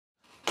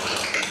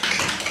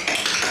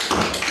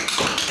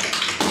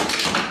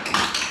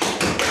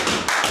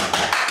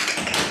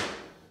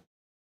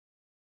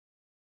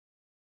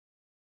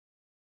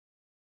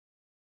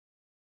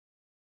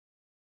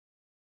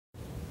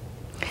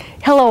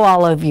Hello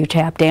all of you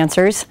tap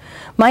dancers.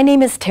 My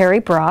name is Terry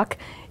Brock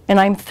and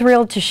I'm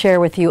thrilled to share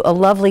with you a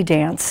lovely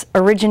dance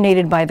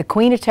originated by the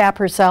Queen of Tap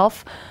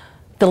herself,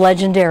 the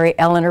legendary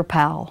Eleanor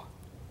Powell.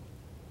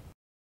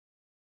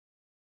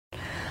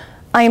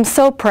 I am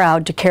so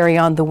proud to carry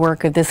on the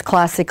work of this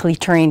classically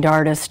trained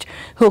artist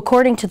who,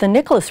 according to the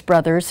Nicholas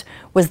brothers,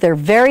 was their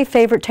very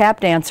favorite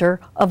tap dancer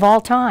of all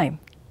time.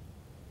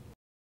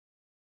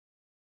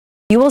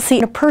 You will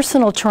see a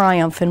personal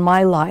triumph in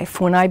my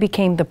life when I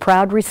became the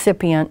proud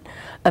recipient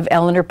of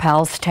Eleanor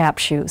Powell's tap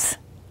shoes.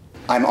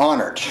 I'm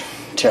honored,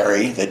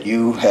 Terry, that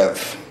you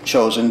have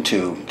chosen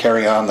to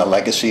carry on the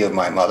legacy of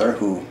my mother,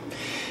 who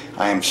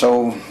I am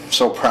so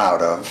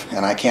proud of,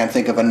 and I can't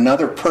think of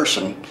another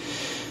person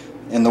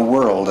in the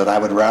world that I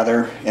would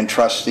rather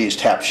entrust these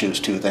tap shoes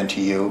to than to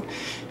you.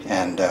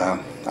 And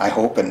I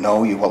hope and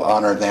know you will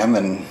honor them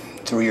and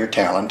through your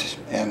talent.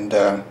 And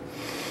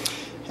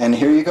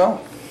here you go.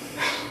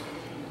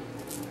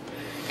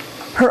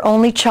 Her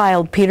only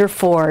child, Peter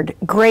Ford,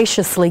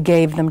 graciously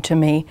gave them to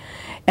me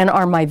and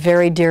are my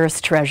very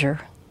dearest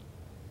treasure.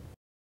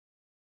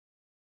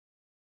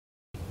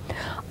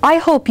 I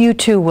hope you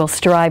too will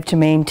strive to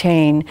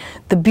maintain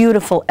the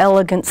beautiful,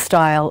 elegant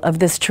style of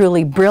this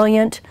truly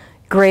brilliant,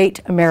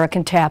 great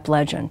American tap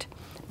legend.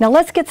 Now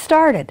let's get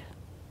started.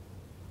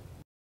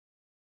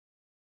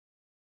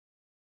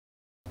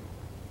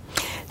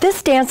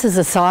 This dance is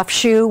a soft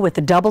shoe with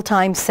a double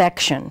time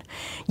section.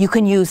 You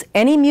can use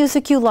any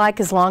music you like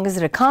as long as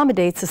it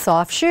accommodates a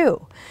soft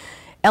shoe.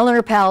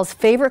 Eleanor Powell's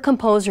favorite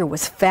composer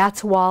was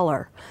Fats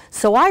Waller,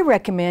 so I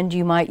recommend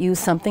you might use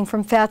something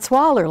from Fats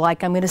Waller,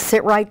 like I'm going to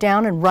sit right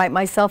down and write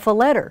myself a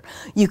letter.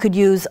 You could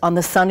use On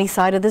the Sunny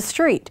Side of the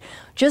Street.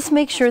 Just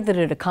make sure that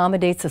it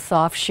accommodates a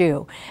soft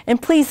shoe, and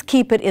please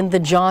keep it in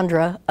the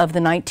genre of the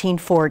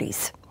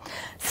 1940s.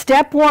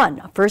 Step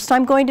 1. First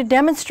I'm going to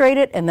demonstrate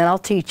it and then I'll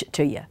teach it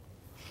to you.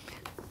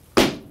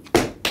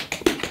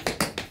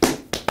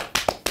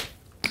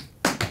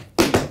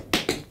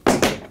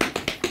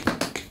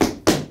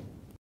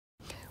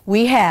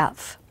 We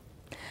have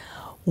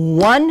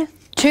 1,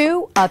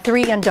 2, a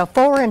 3 and a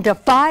 4 and a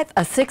 5,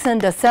 a 6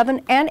 and a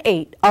 7 and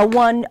 8, a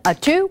 1, a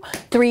 2,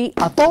 3,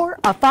 a 4,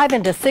 a 5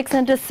 and a 6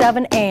 and a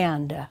 7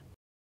 and.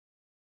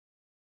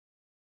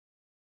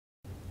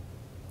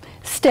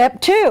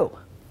 Step 2.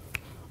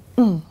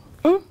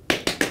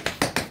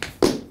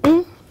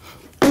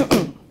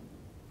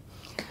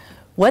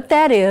 What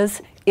that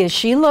is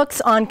she looks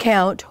on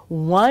count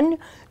 1,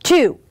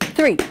 2,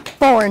 3,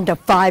 4 and a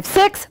 5,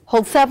 6,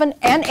 hold 7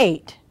 and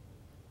 8.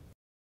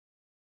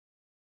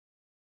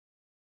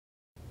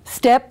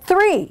 Step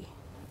 3.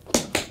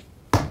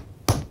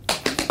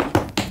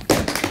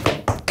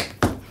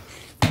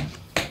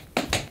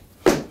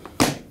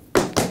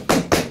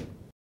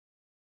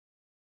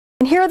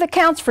 And here are the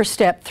counts for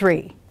step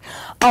 3.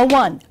 A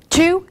 1,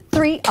 2,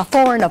 3, a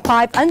 4 and a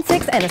 5 and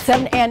 6 and a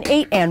 7 and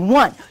 8 and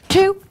 1,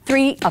 2,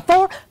 3, a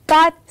 4,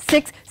 5,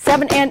 6,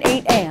 7 and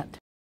 8 and.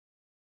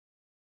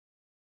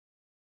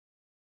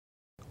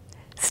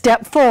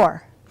 Step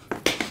 4.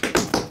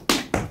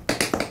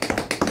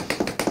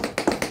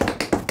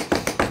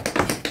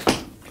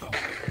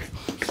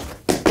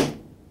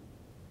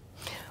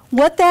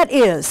 What that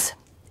is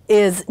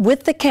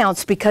with the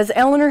counts, because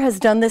Eleanor has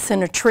done this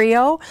in a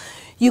trio,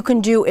 you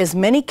can do as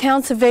many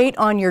counts of 8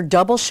 on your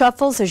double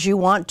shuffles as you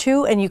want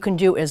to, and you can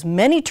do as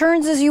many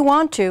turns as you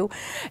want to,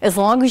 as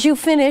long as you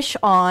finish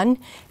on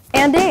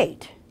and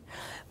 8.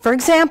 For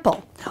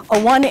example, a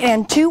 1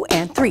 and 2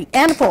 and 3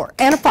 and a 4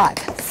 and a 5,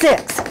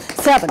 6,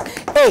 7,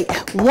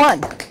 8,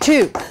 1,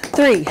 2,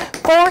 3,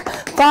 4,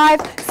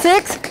 5,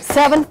 6,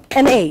 7,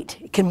 and 8.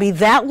 It can be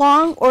that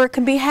long or it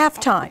can be half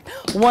time.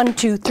 1,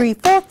 2, 3,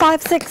 4,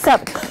 5, 6,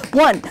 7.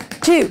 1,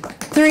 2,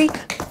 3,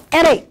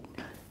 and 8.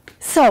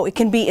 So it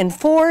can be in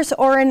 4s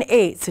or in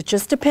 8s. It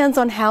just depends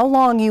on how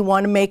long you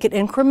want to make it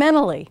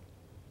incrementally.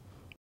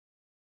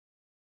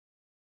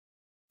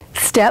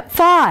 Step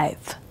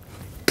 5.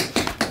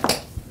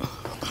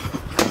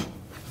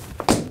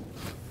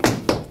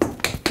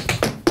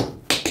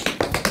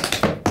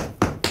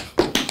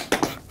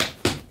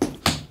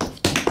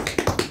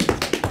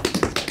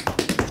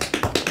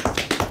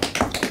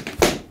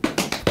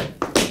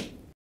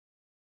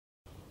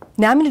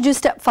 Now I'm going to do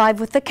step 5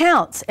 with the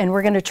counts, and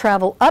we're going to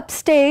travel up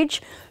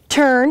stage,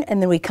 turn,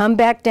 and then we come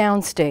back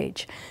down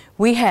stage.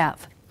 We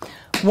have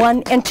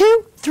 1 and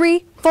 2,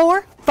 3,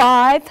 4,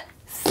 5,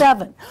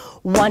 7.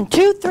 1,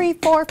 2, 3,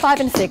 4, 5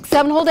 and 6,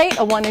 7, hold 8,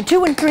 a 1 and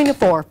 2 and 3 and a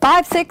 4,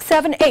 5, 6,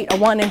 7, 8, a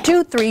 1 and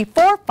 2, 3,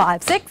 4,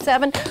 5, 6,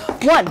 7,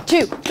 1,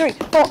 2, 3,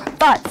 4,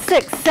 5,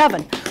 6,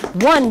 7,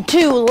 1,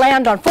 2,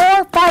 land on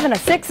 4, 5 and a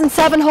 6 and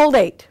 7, hold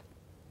 8.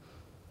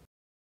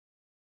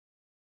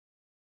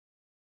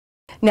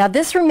 Now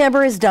this,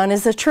 remember, is done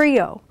as a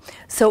trio.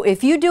 So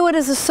if you do it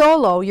as a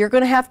solo, you're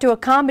going to have to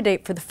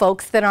accommodate for the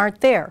folks that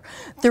aren't there.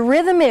 The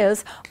rhythm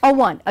is a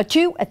 1, a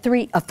 2, a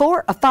 3, a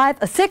 4, a 5,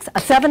 a 6, a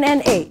 7,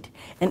 and 8.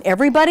 And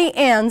everybody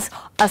ends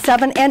a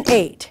 7 and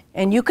 8.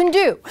 And you can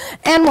do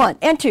and 1,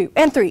 and 2,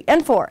 and 3,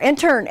 and 4, and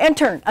turn,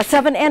 a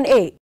 7 and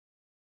 8.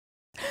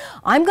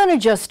 I'm going to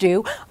just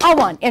do a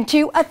 1 and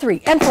 2, a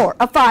 3 and 4,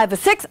 a 5, a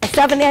 6, a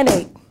 7, and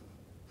 8.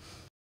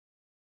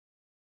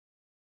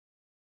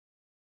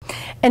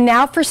 And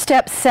now for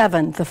step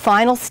 7, the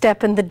final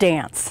step in the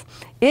dance.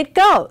 It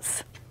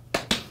goes.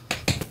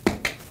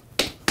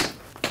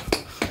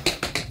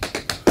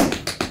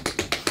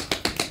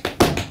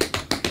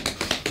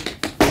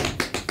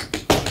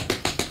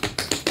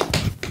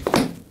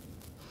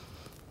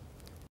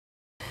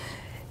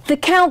 The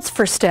counts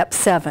for step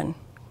 7.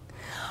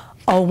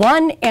 A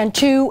 1 and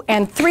 2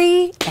 and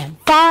 3 and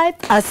 5,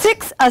 a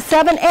 6, a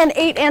 7, and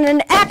 8, and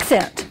an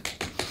accent.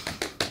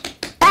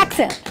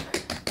 Accent.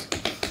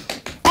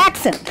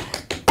 Accent.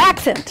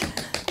 Accent.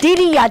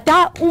 Didi ya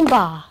da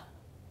umba.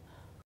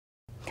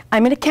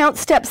 I'm going to count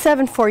step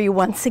 7 for you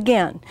once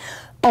again.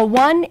 A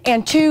 1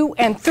 and 2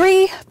 and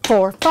 3,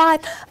 4, 5,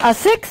 a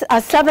 6,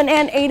 a 7,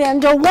 and 8,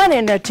 and a 1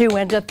 and a 2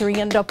 and a 3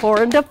 and a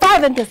 4 and a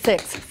 5 and a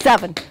 6,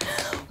 7.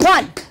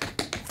 1,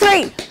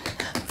 3,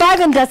 5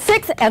 and a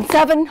 6 and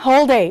 7,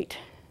 hold 8.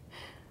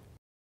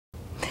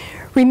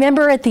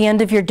 Remember at the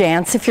end of your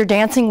dance, if you're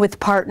dancing with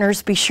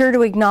partners, be sure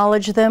to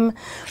acknowledge them.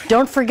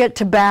 Don't forget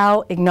to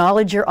bow,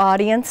 acknowledge your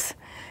audience.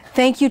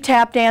 Thank you,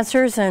 tap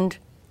dancers, and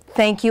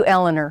thank you,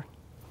 Eleanor.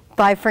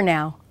 Bye for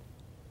now.